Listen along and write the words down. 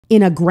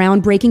In a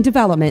groundbreaking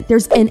development,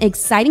 there's an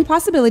exciting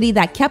possibility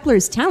that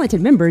Kep1ER's talented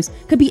members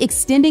could be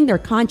extending their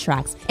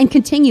contracts and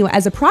continue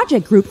as a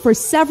project group for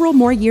several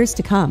more years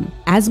to come.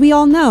 As we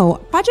all know,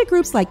 project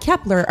groups like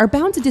Kep1ER are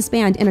bound to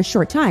disband in a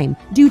short time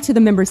due to the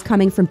members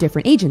coming from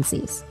different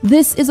agencies.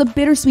 This is a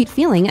bittersweet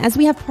feeling as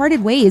we have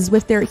parted ways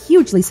with their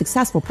hugely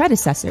successful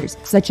predecessors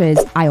such as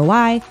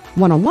IOI,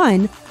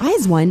 101,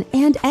 IZ*ONE,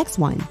 and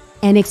X*ONE.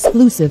 An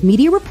exclusive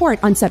media report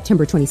on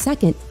September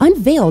 22nd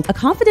unveiled a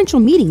confidential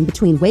meeting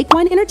between Wake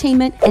One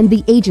Entertainment and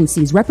the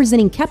agencies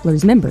representing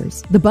Kep1ER's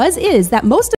members. The buzz is that most